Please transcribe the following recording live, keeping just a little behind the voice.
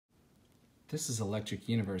This is Electric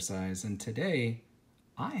Universe Eyes, and today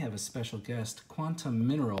I have a special guest, Quantum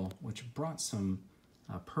Mineral, which brought some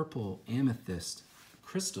purple amethyst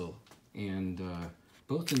crystal, and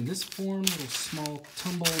both in this form, little small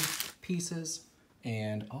tumbled pieces,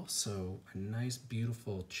 and also a nice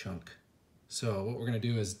beautiful chunk. So what we're going to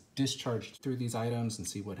do is discharge through these items and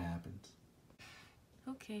see what happens.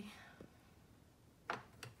 Okay. All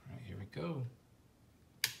right, here we go.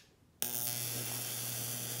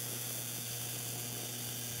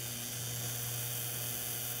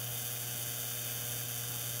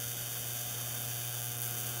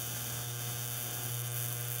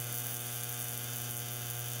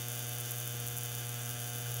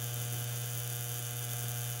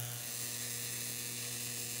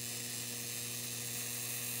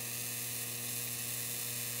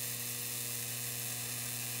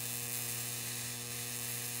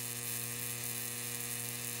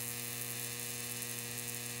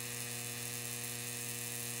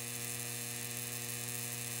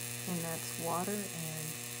 And that's water and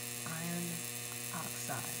iron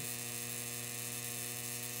oxide.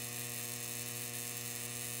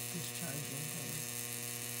 Discharging things.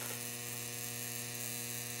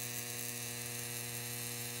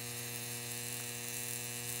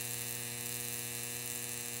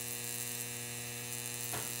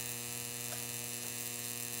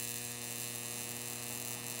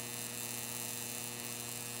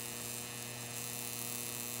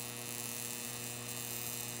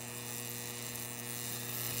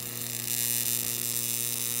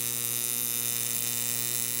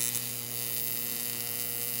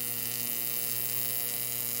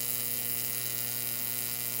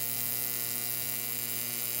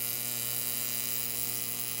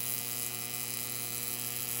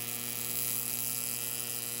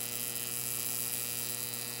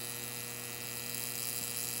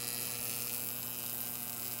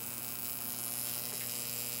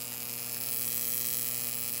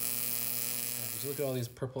 Just look at all these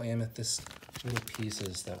purple amethyst little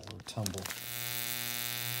pieces that were tumbled.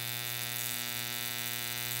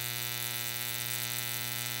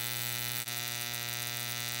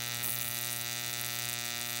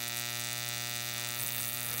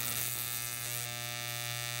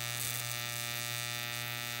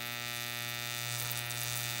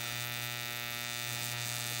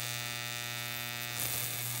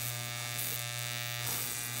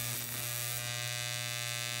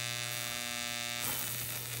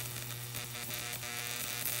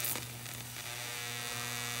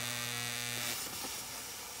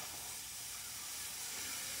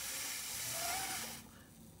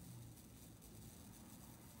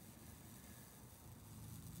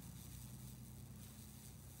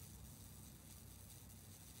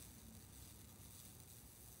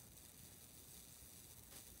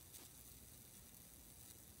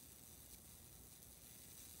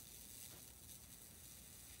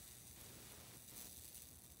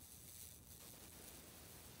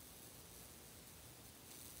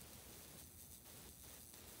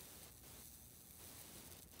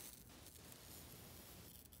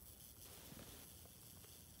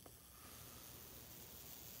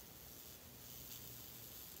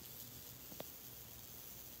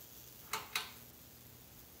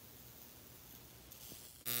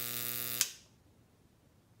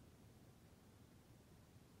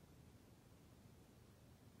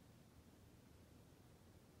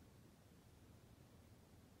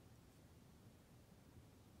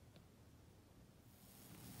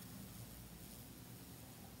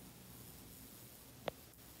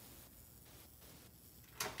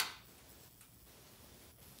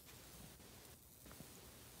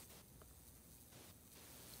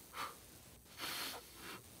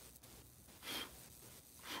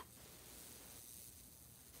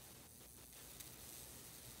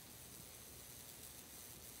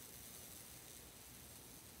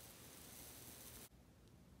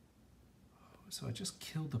 So I just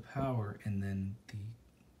killed the power, and then the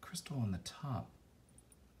crystal on the top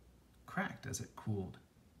cracked as it cooled.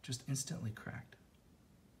 Just instantly cracked.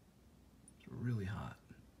 It's really hot.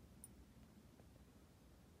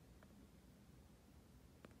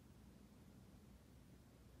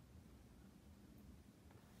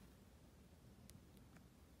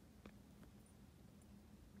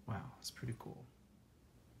 Wow, it's pretty cool.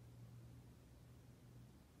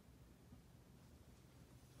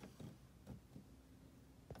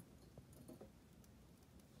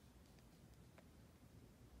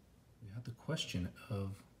 The question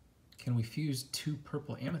of, can we fuse two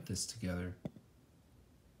purple amethysts together?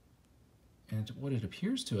 And what it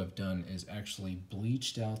appears to have done is actually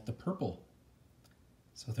bleached out the purple.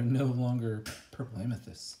 So they're no longer purple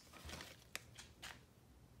amethysts.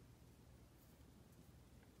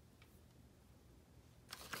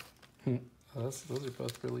 Those are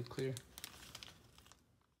both really clear.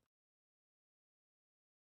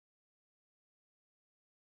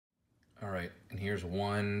 All right, and here's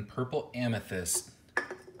one purple amethyst,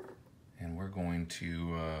 and we're going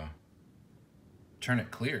to turn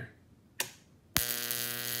it clear.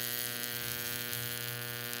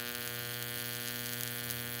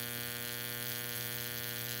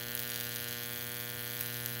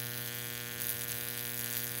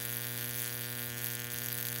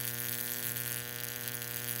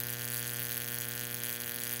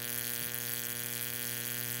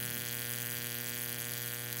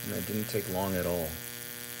 And that didn't take long at all.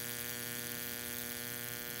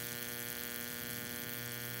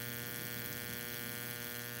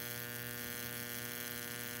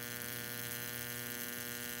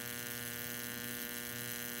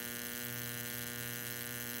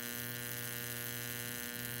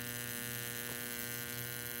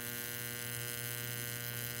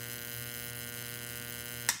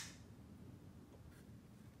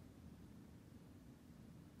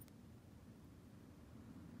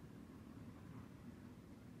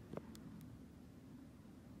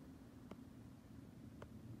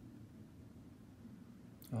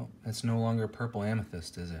 Well, it's no longer purple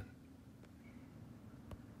amethyst, is it?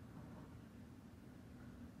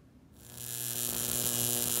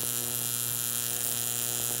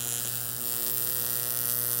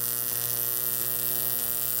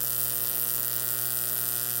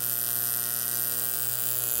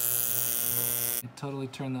 It totally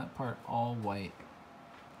turned that part all white.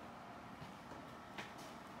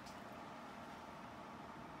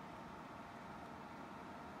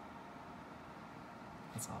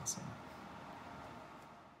 That's awesome.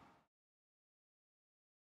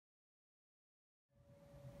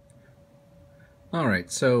 All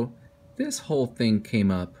right, so this whole thing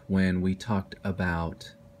came up when we talked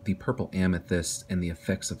about the purple amethyst and the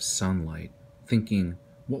effects of sunlight, thinking,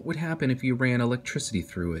 what would happen if you ran electricity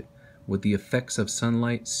through it? Would the effects of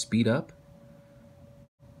sunlight speed up?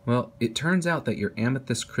 Well, it turns out that your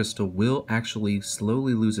amethyst crystal will actually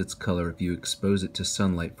slowly lose its color if you expose it to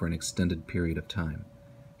sunlight for an extended period of time.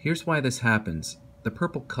 Here's why this happens. The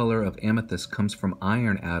purple color of amethyst comes from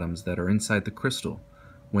iron atoms that are inside the crystal.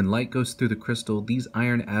 When light goes through the crystal, these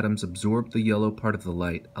iron atoms absorb the yellow part of the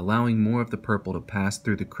light, allowing more of the purple to pass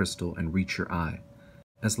through the crystal and reach your eye.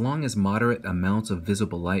 As long as moderate amounts of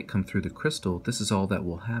visible light come through the crystal, this is all that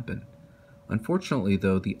will happen. Unfortunately,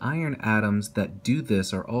 though, the iron atoms that do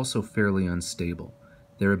this are also fairly unstable.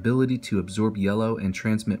 Their ability to absorb yellow and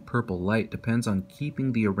transmit purple light depends on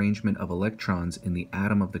keeping the arrangement of electrons in the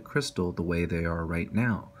atom of the crystal the way they are right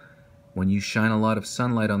now. When you shine a lot of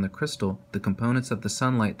sunlight on the crystal, the components of the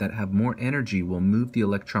sunlight that have more energy will move the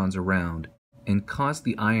electrons around and cause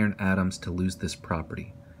the iron atoms to lose this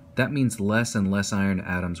property. That means less and less iron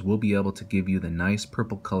atoms will be able to give you the nice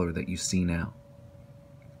purple color that you see now.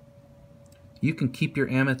 You can keep your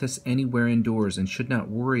amethyst anywhere indoors and should not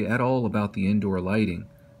worry at all about the indoor lighting,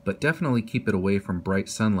 but definitely keep it away from bright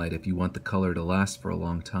sunlight if you want the color to last for a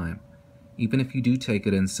long time. Even if you do take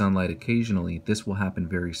it in sunlight occasionally, this will happen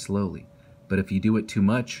very slowly. But if you do it too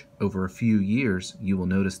much, over a few years, you will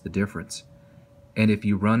notice the difference. And if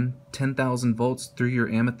you run 10,000 volts through your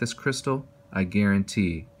amethyst crystal, I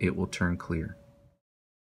guarantee it will turn clear.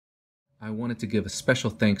 I wanted to give a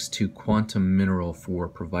special thanks to Quantum Mineral for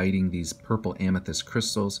providing these purple amethyst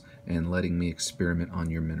crystals and letting me experiment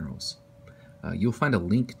on your minerals. You'll find a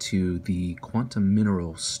link to the Quantum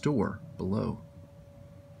Mineral store below.